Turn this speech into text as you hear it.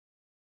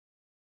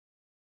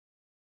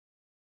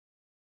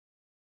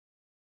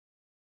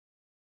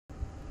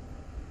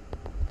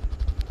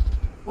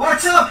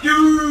What's up,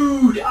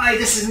 dude? Hi,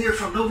 this is Nir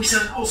from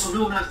NoviSign, also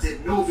known as the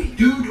Novi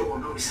Dude or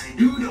NoviSign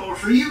Dude, or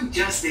for you,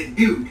 just the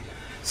Dude.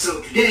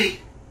 So today,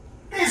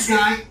 this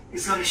guy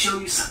is going to show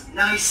you some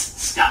nice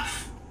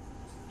stuff.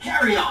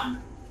 Carry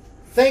on.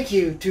 Thank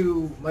you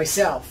to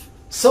myself.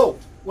 So,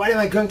 what am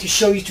I going to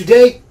show you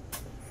today?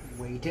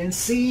 Wait and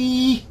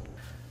see.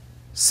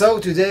 So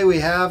today we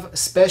have a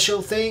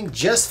special thing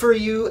just for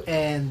you,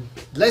 and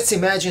let's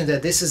imagine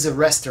that this is a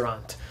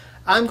restaurant.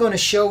 I'm going to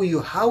show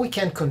you how we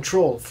can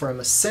control from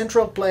a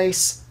central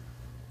place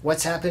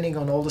what's happening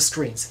on all the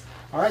screens.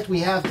 Alright, we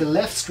have the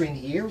left screen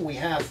here, we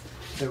have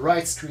the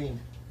right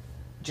screen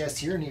just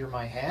here near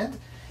my hand,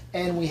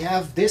 and we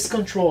have this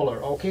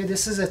controller. Okay,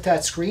 this is a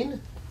touch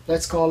screen.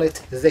 Let's call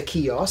it the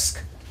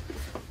kiosk.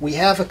 We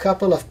have a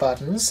couple of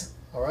buttons.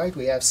 Alright,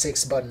 we have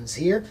 6 buttons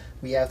here.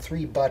 We have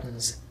 3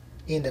 buttons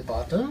in the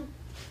bottom.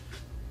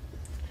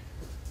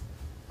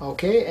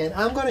 Okay, and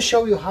I'm going to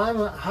show you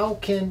how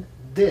can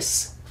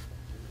this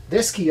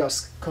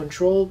kiosk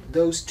control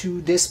those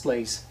 2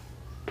 displays.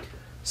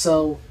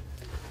 So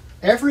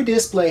every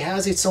display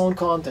has its own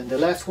content. The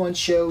left one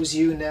shows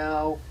you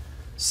now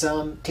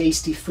some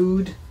tasty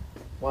food,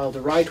 while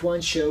the right one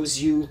shows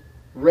you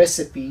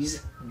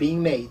recipes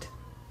being made.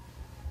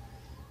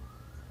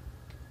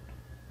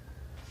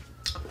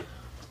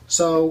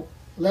 So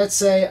let's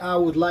say I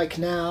would like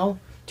now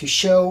to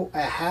show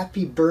a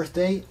happy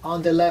birthday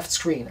on the left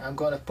screen. I'm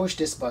going to push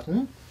this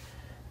button,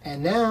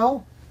 and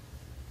now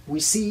we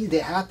see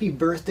the happy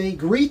birthday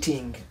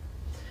greeting.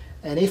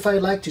 And if I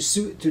like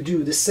to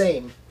do the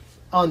same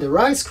on the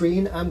right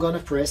screen, I'm going to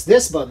press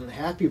this button,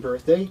 happy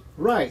birthday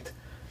right.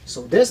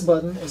 So this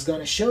button is going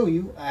to show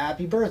you a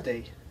happy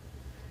birthday.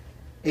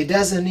 It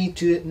doesn't need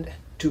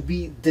to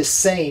be the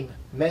same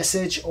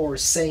message or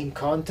same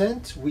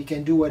content. We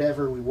can do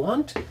whatever we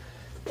want.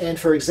 And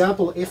for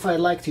example, if I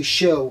like to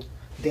show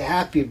the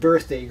happy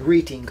birthday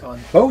greeting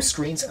on both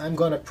screens, I'm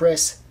going to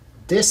press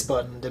this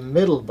button, the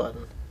middle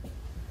button.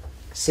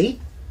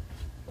 See?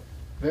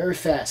 Very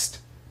fast.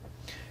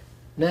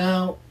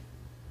 Now,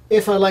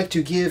 if I like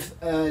to give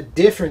a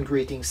different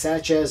greeting,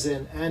 such as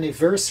an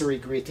anniversary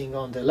greeting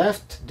on the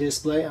left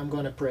display, I'm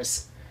going to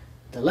press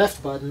the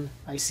left button.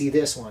 I see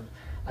this one.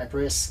 I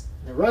press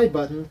the right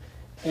button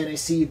and I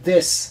see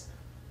this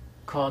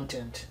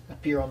content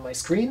appear on my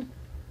screen.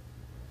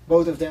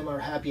 Both of them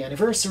are happy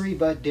anniversary,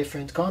 but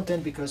different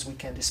content because we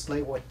can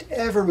display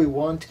whatever we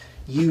want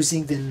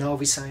using the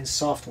NoviSign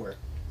software.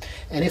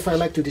 And if I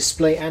like to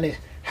display a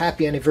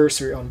happy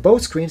anniversary on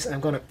both screens, I'm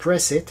going to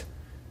press it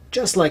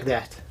just like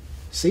that.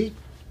 See?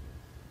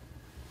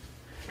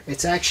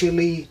 It's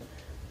actually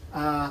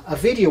a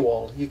video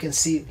wall. You can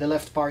see the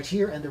left part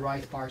here and the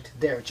right part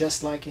there,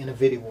 just like in a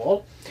video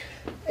wall.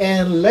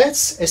 And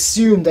let's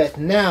assume that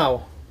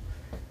now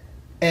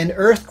an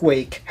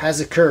earthquake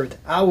has occurred.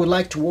 I would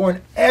like to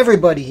warn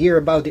everybody here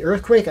about the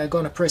earthquake. I'm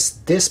going to press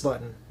this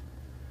button.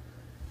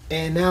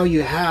 And now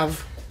you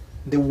have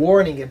the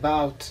warning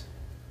about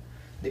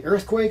the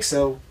earthquake,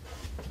 so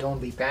don't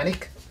be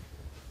panic.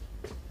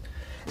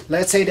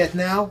 Let's say that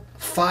now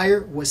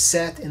fire was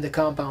set in the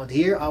compound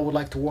here. I would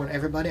like to warn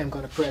everybody. I'm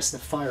going to press the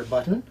fire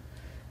button,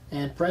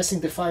 and pressing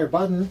the fire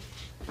button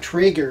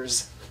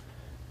triggers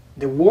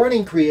the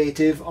warning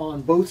creative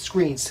on both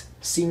screens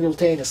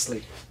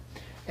simultaneously.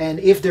 And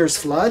if there's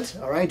flood,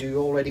 alright, do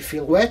you already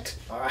feel wet?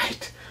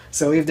 Alright,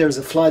 so if there's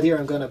a flood here,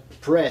 I'm going to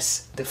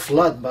press the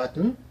flood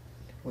button,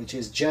 which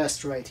is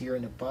just right here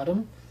in the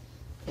bottom.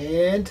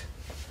 And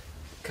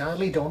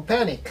kindly don't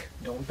panic,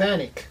 don't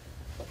panic.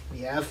 We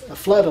have a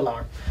flood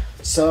alarm.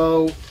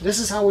 So this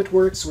is how it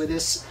works with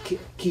this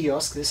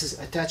kiosk. This is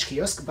a touch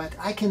kiosk, but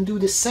I can do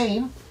the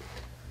same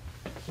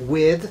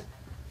with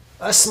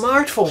a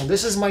smartphone.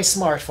 This is my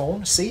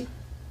smartphone, see?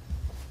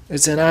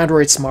 It's an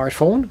Android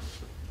smartphone.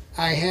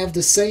 I have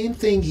the same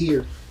thing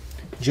here,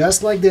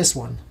 just like this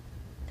one.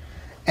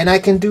 And I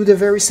can do the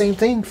very same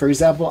thing. For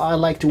example, I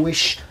like to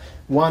wish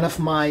one of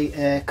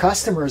my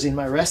customers in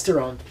my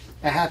restaurant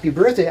a happy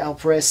birthday. I'll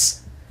press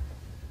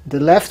the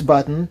left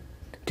button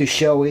to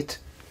show it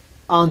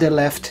on the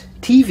left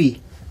TV,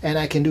 and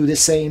I can do the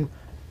same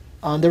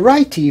on the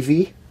right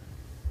TV,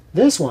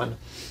 this one.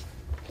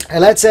 And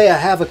let's say I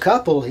have a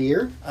couple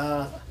here,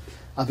 a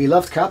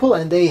beloved couple,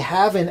 and they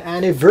have an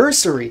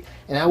anniversary,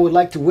 and I would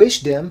like to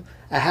wish them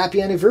a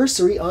happy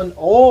anniversary on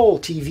all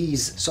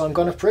TVs. So I'm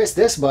going to press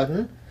this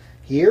button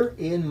here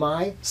in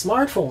my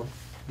smartphone.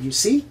 You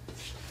see?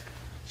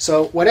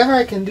 So whatever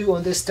I can do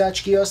on this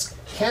touch kiosk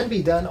can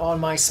be done on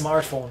my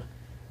smartphone.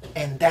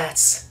 And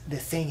that's the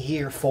thing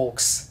here,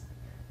 folks.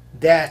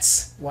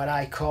 That's what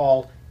I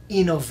call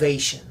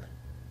innovation.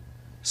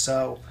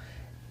 So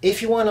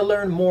if you want to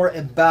learn more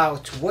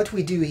about what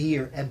we do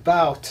here,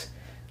 about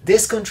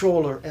this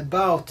controller,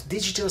 about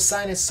digital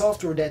signage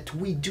software that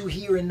we do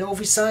here in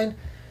NoviSign,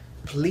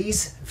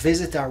 please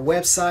visit our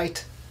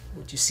website,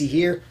 what you see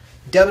here,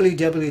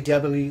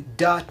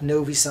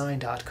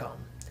 www.novisign.com.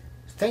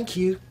 Thank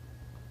you.